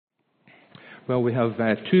Well, we have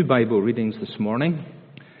two Bible readings this morning.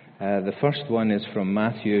 The first one is from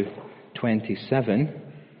Matthew 27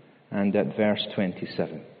 and at verse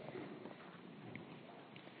 27.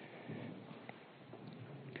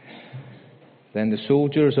 Then the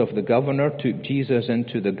soldiers of the governor took Jesus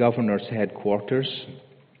into the governor's headquarters,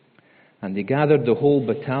 and they gathered the whole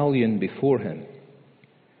battalion before him.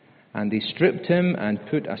 And they stripped him and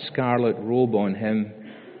put a scarlet robe on him,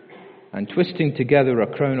 and twisting together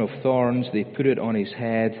a crown of thorns, they put it on his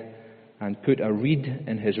head, and put a reed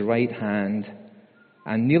in his right hand.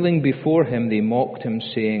 And kneeling before him, they mocked him,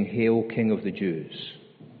 saying, "Hail, King of the Jews!"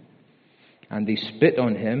 And they spit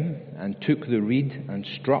on him, and took the reed, and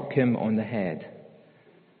struck him on the head.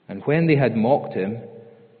 And when they had mocked him,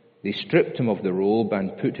 they stripped him of the robe,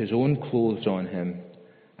 and put his own clothes on him,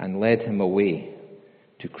 and led him away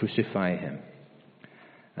to crucify him.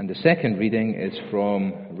 And the second reading is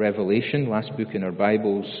from Revelation, last book in our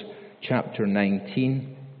Bibles, chapter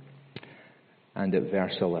 19, and at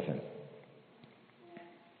verse 11.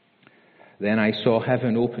 Then I saw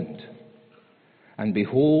heaven opened, and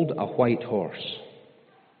behold, a white horse.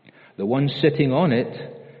 The one sitting on it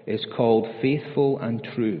is called Faithful and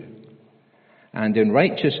True, and in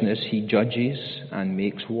righteousness he judges and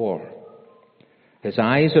makes war. His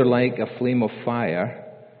eyes are like a flame of fire,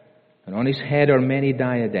 and on his head are many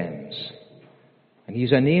diadems. And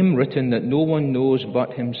he's a name written that no one knows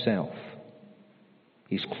but himself.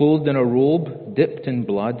 He's clothed in a robe dipped in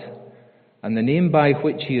blood, and the name by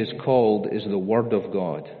which he is called is the Word of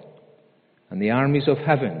God. And the armies of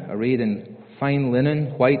heaven, arrayed in fine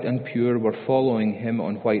linen, white and pure, were following him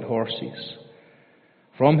on white horses.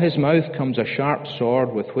 From his mouth comes a sharp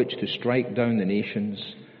sword with which to strike down the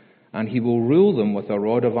nations, and he will rule them with a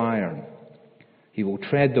rod of iron. He will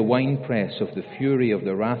tread the winepress of the fury of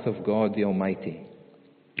the wrath of God the Almighty.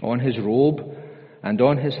 On his robe and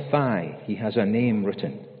on his thigh he has a name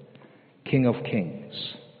written, King of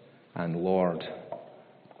Kings and Lord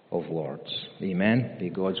of Lords. Amen. May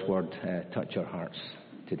God's word touch our hearts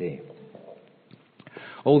today.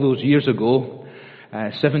 All those years ago,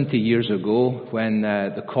 70 years ago, when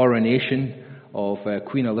the coronation of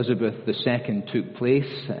Queen Elizabeth II took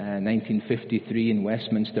place, 1953 in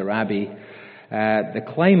Westminster Abbey, the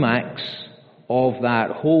climax of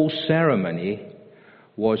that whole ceremony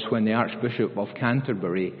was when the Archbishop of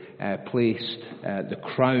Canterbury placed the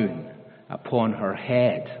crown upon her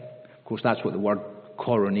head. Of course, that's what the word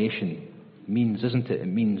coronation means, isn't it? It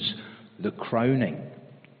means the crowning.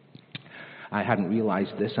 I hadn't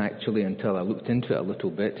realized this actually until I looked into it a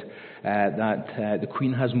little bit, that the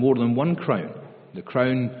Queen has more than one crown. The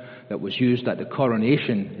crown that was used at the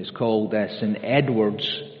coronation is called St. Edward's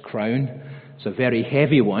crown. It's a very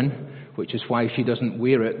heavy one, which is why she doesn't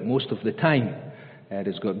wear it most of the time. It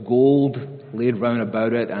has got gold laid round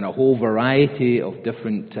about it and a whole variety of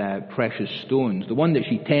different precious stones. The one that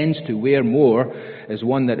she tends to wear more is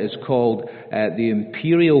one that is called the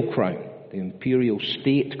imperial crown, the imperial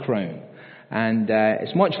state crown. And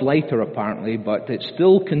it's much lighter apparently, but it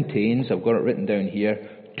still contains, I've got it written down here,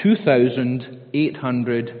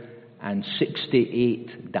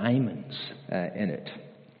 2,868 diamonds in it.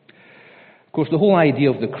 Of course, the whole idea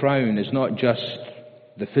of the crown is not just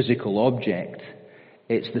the physical object,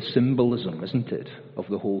 it's the symbolism, isn't it, of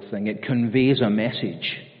the whole thing. It conveys a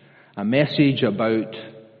message about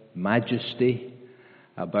majesty,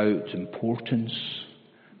 about importance,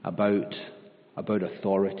 about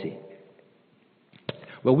authority.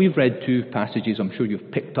 Well, we've read two passages. I'm sure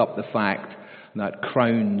you've picked up the fact that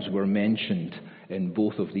crowns were mentioned in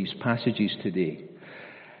both of these passages today.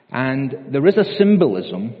 And there is a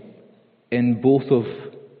symbolism in both of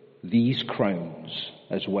these crowns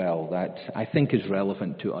as well that I think is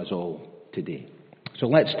relevant to us all today. So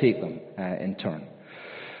let's take them in turn.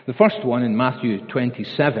 The first one in Matthew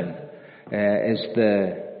 27 is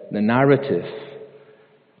the narrative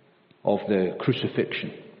of the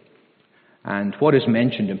crucifixion. And what is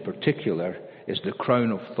mentioned in particular is the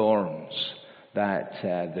crown of thorns that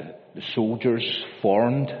the soldiers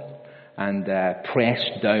formed and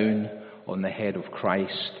pressed down on the head of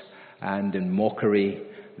Christ. And in mockery,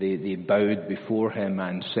 they bowed before him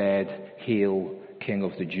and said, "Hail, King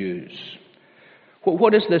of the Jews."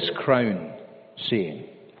 What is this crown saying?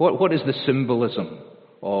 What is the symbolism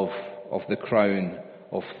of the crown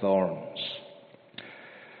of thorns?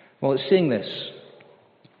 Well, it's saying this.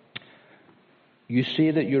 You say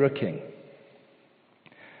that you're a king.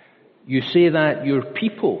 You say that your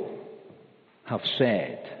people have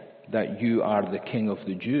said that you are the King of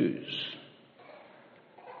the Jews.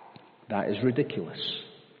 That is ridiculous.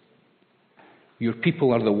 Your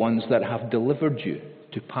people are the ones that have delivered you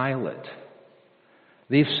to Pilate.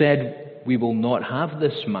 They've said we will not have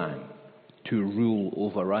this man to rule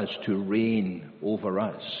over us, to reign over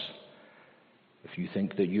us. If you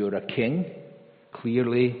think that you're a king,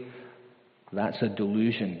 clearly that's a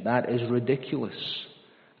delusion. That is ridiculous.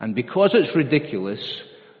 And because it's ridiculous,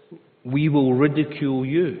 we will ridicule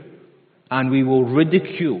you. And we will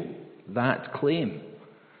ridicule that claim.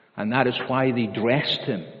 And that is why they dressed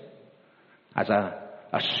him as a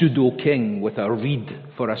pseudo-king with a reed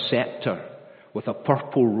for a scepter, with a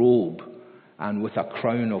purple robe, and with a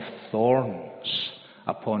crown of thorns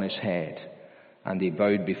upon his head. And they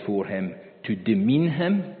bowed before him to demean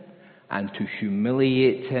him and to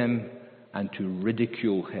humiliate him and to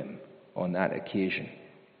ridicule him on that occasion.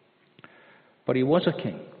 But he was a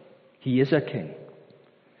king. He is a king.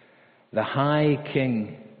 The high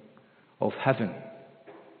King of heaven,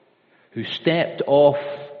 who stepped off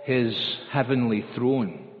his heavenly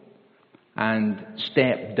throne and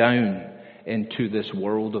stepped down into this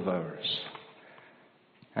world of ours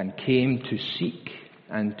and came to seek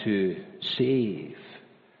and to save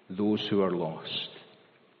those who are lost.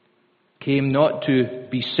 Came not to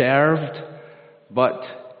be served, but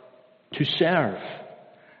to serve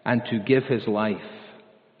and to give his life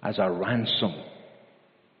as a ransom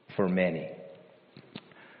for many.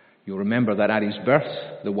 You'll remember that at his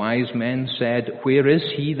birth, the wise men said, "Where is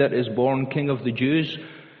he that is born King of the Jews?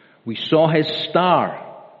 We saw his star,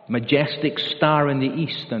 majestic star in the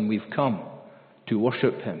east, and we've come to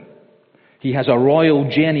worship him." He has a royal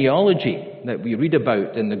genealogy that we read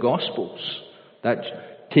about in the Gospels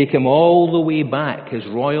that take him all the way back. His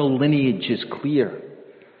royal lineage is clear.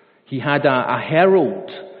 He had a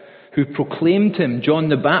herald who proclaimed him, John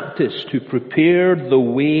the Baptist, to prepare the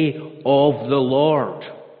way of the Lord.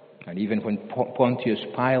 And even when Pontius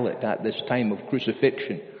Pilate, at this time of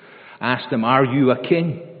crucifixion, asked him, "Are you a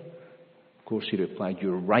king?" Of course he replied,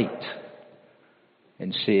 "You're right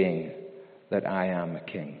in saying that I am a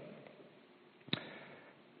king."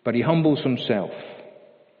 But he humbles himself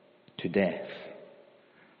to death,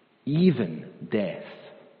 even death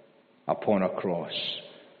upon a cross,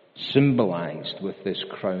 symbolized with this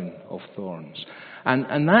crown of thorns.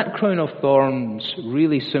 And that crown of thorns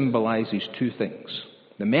really symbolizes two things.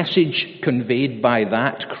 The message conveyed by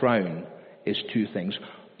that crown is two things.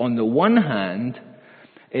 On the one hand,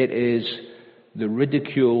 it is the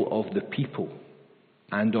ridicule of the people.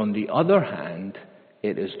 And on the other hand,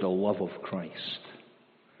 it is the love of Christ.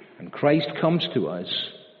 And Christ comes to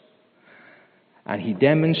us and he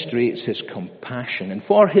demonstrates his compassion. And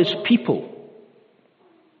for his people,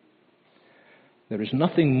 there is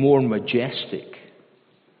nothing more majestic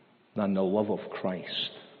than the love of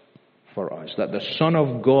Christ for us. That the Son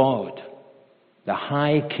of God, the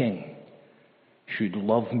High King, should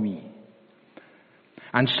love me.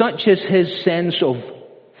 And such is his sense of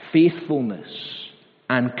faithfulness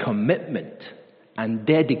and commitment and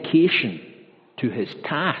dedication to his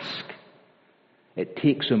task. It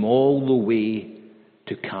takes him all the way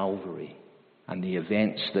to Calvary and the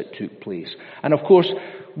events that took place. And of course,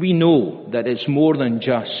 we know that it's more than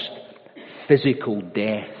just physical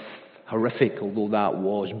death, horrific although that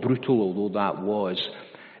was, brutal although that was.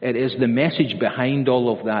 It is the message behind all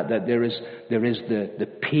of that, that there is the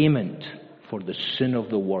payment for the sin of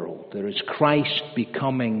the world. There is Christ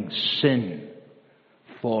becoming sin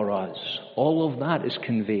for us. All of that is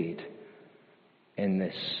conveyed in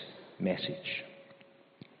this message.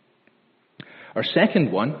 Our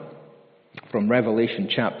second one, from Revelation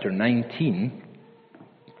chapter 19,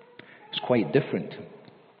 is quite different.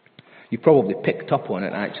 You probably picked up on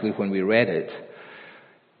it actually when we read it,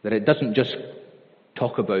 that it doesn't just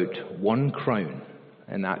talk about one crown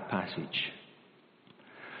in that passage.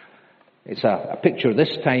 It's a picture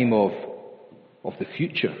this time of the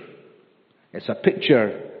future. It's a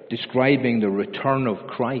picture describing the return of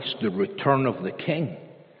Christ, the return of the King.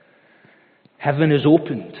 Heaven is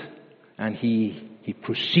opened, and he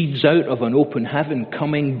proceeds out of an open heaven,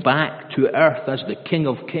 coming back to earth as the King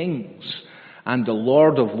of Kings and the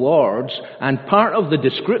Lord of Lords. And part of the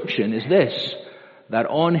description is this, that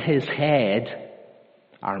on his head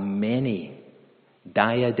are many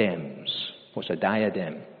diadems. What's a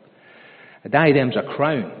diadem? A diadem's a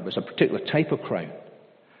crown. It was a particular type of crown.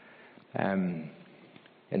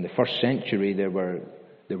 In the first century, there were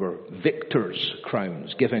victors'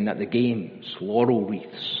 crowns given at the games, laurel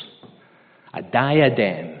wreaths. A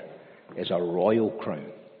diadem is a royal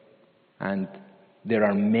crown. And there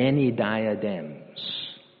are many diadems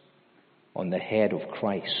on the head of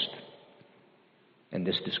Christ in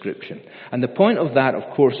this description. And the point of that,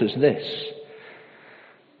 of course, is this.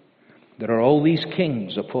 There are all these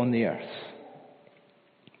kings upon the earth.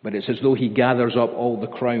 But it's as though he gathers up all the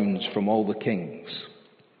crowns from all the kings.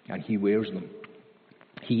 and he wears them.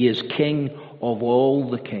 He is King of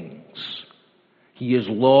all the kings. He is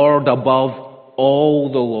Lord above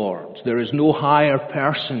all the lords. There is no higher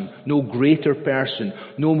person, no greater person,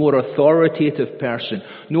 no more authoritative person,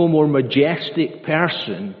 no more majestic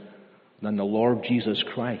person than the Lord Jesus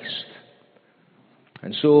Christ.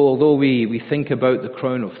 And so, although we think about the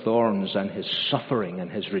crown of thorns and his suffering and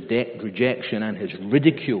his rejection and his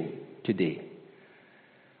ridicule today,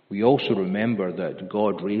 we also remember that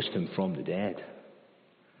God raised him from the dead.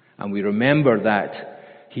 And we remember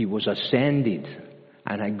that he was ascended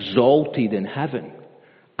and exalted in heaven,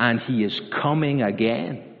 and he is coming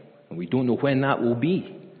again. And we don't know when that will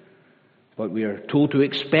be, but we are told to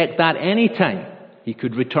expect that any time. He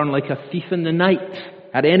could return like a thief in the night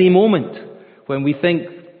at any moment. When we think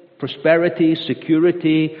prosperity,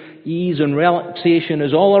 security, ease and relaxation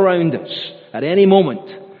is all around us, at any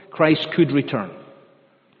moment Christ could return.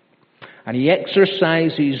 And he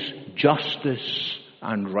exercises justice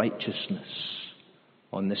and righteousness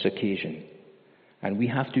on this occasion. And we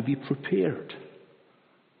have to be prepared.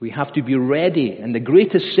 We have to be ready. And the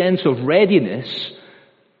greatest sense of readiness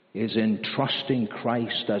is in trusting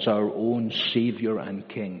Christ as our own Savior and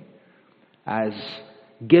King, as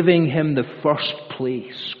giving him the first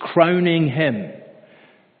place, crowning him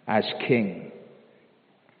as King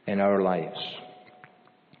in our lives.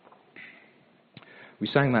 We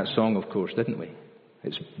sang that song, of course, didn't we?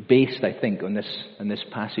 It's based, I think, on this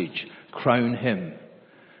passage. Crown him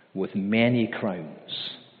with many crowns,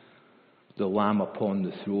 the Lamb upon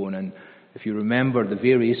the throne. And if you remember, the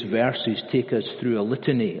various verses take us through a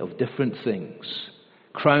litany of different things.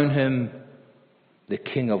 Crown him the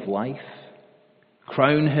King of life.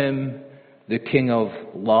 Crown him the King of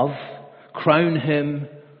love. Crown him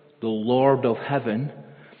the Lord of heaven.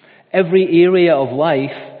 Every area of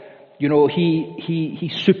life,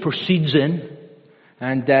 he supersedes in,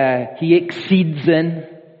 and he exceeds in,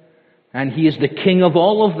 and he is the King of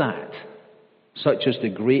all of that. Such is the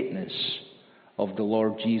greatness of the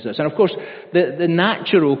Lord Jesus. And of course, the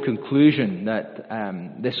natural conclusion that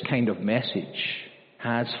this kind of message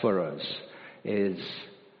has for us is,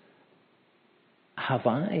 have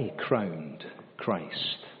I crowned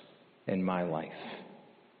Christ in my life?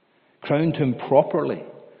 Crowned him properly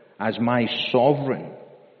as my sovereign?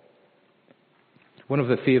 One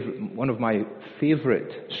of my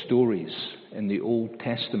favorite stories in the Old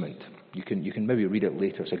Testament, you can maybe read it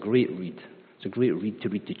later. It's a great read. It's a great read to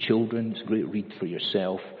read to children. It's a great read for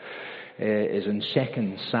yourself. Is in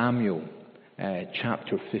 2 Samuel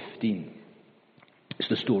chapter 15. It's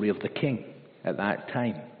the story of the king at that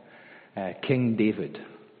time. King David.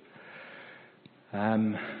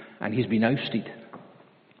 And he's been ousted.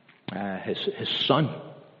 His son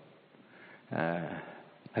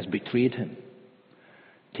has betrayed him,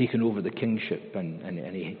 taken over the kingship, and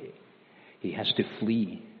he has to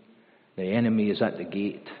flee. The enemy is at the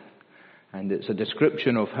gate. And it's a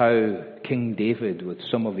description of how King David, with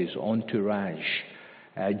some of his entourage,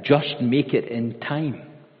 just make it in time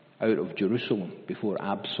out of Jerusalem before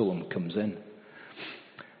Absalom comes in.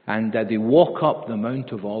 And they walk up the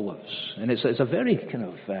Mount of Olives. And it's a very kind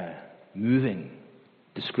of moving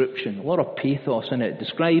description. A lot of pathos in it. It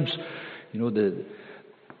describes,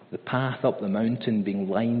 the path up the mountain being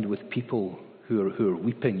lined with people who are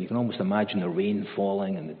weeping. You can almost imagine the rain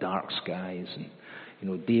falling and the dark skies. And,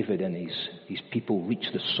 David and his people reach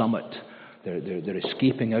the summit. They're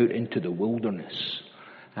escaping out into the wilderness.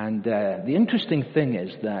 And the interesting thing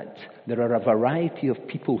is that there are a variety of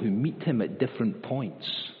people who meet him at different points.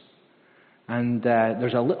 And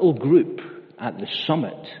there's a little group at the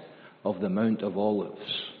summit of the Mount of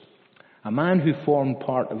Olives. A man who formed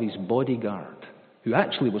part of his bodyguard, who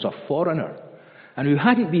actually was a foreigner, and who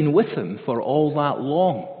hadn't been with him for all that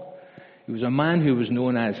long. He was a man who was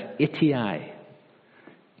known as Ittai,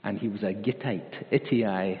 and he was a Gittite.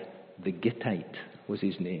 Ittai the Gittite was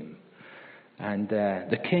his name. And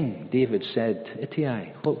the king, David, said,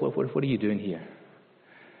 Ittai, what are you doing here?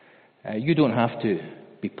 You don't have to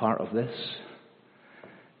be part of this.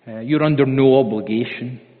 You're under no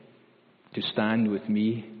obligation to stand with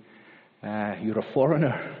me. You're a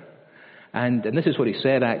foreigner. And this is what he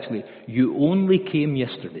said, actually. You only came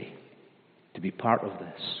yesterday to be part of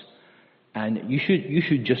this. And you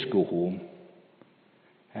should just go home.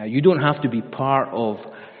 You don't have to be part of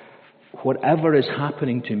whatever is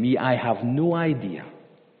happening to me. I have no idea.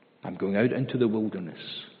 I'm going out into the wilderness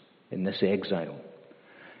in this exile.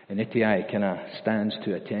 And Ittai kind of stands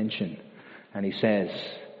to attention. And he says,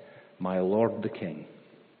 my Lord the King,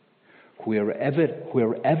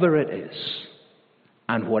 wherever it is,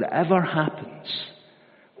 and whatever happens,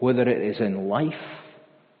 whether it is in life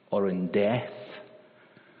or in death,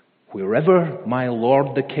 Wherever my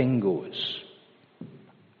Lord the King goes,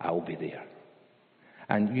 I'll be there.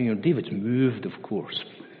 And, David's moved, of course,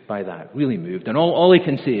 by that, really moved. And all he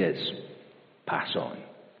can say is, pass on.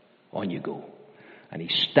 On you go. And he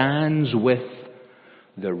stands with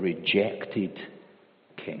the rejected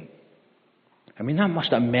king. I mean, that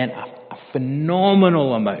must have meant a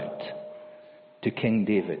phenomenal amount to King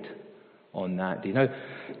David on that day. Now,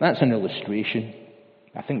 that's an illustration.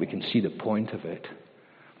 I think we can see the point of it.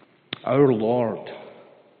 Our Lord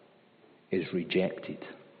is rejected.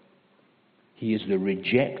 He is the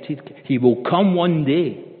rejected. He will come one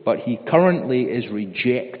day, but he currently is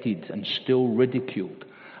rejected and still ridiculed.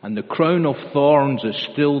 And the crown of thorns is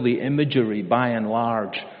still the imagery, by and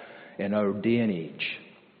large, in our day and age.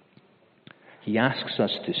 He asks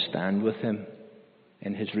us to stand with him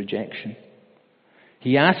in his rejection.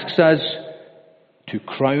 He asks us to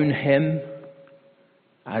crown him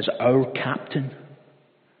as our captain.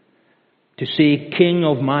 To say, King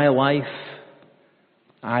of my life,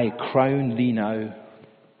 I crown thee now.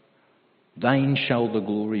 Thine shall the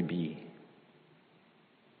glory be.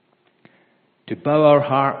 To bow our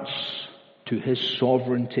hearts to his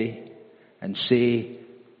sovereignty and say,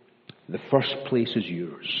 the first place is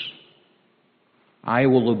yours. I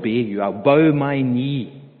will obey you. I'll bow my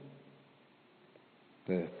knee.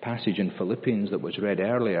 The passage in Philippians that was read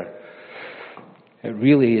earlier, it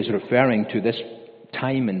really is referring to this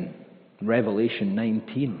time in Revelation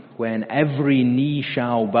 19, when every knee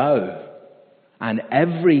shall bow and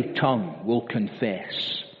every tongue will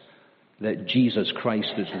confess that Jesus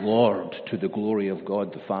Christ is Lord, to the glory of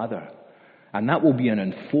God the Father. And that will be an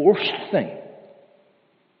enforced thing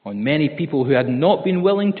on many people who had not been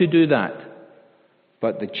willing to do that.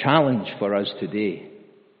 But the challenge for us today,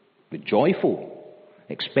 the joyful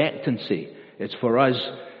expectancy, is for us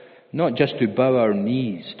not just to bow our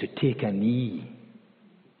knees, to take a knee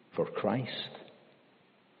for Christ,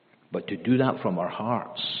 but to do that from our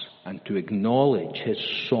hearts and to acknowledge his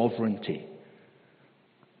sovereignty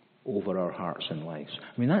over our hearts and lives.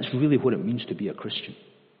 I mean, that's really what it means to be a Christian,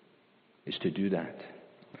 is to do that.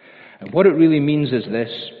 And what it really means is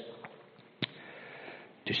this: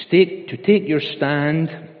 to take your stand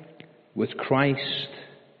with Christ,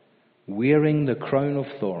 wearing the crown of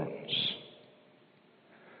thorns,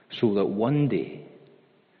 so that one day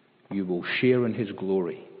you will share in his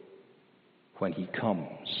glory when he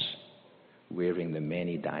comes wearing the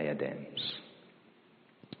many diadems.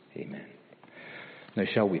 Amen. Now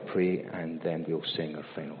shall we pray, and then we'll sing our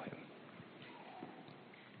final hymn.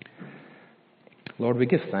 Lord, we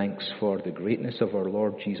give thanks for the greatness of our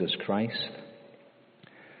Lord Jesus Christ.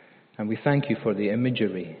 And we thank you for the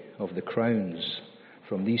imagery of the crowns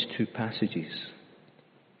from these two passages.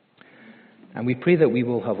 And we pray that we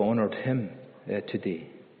will have honored him today.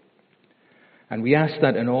 And we ask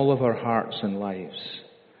that in all of our hearts and lives,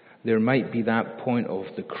 there might be that point of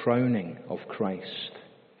the crowning of Christ,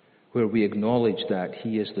 where we acknowledge that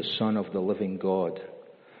he is the Son of the living God,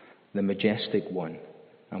 the majestic one,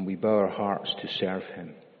 and we bow our hearts to serve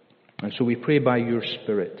him. And so we pray by your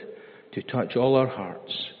Spirit to touch all our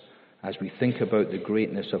hearts as we think about the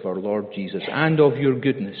greatness of our Lord Jesus and of your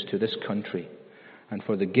goodness to this country and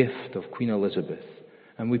for the gift of Queen Elizabeth.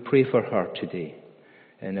 And we pray for her today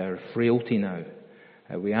in her frailty now.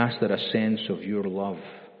 We ask that a sense of your love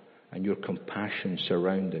and your compassion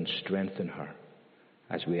surround and strengthen her,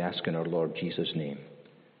 as we ask in our Lord Jesus' name.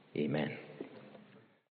 Amen.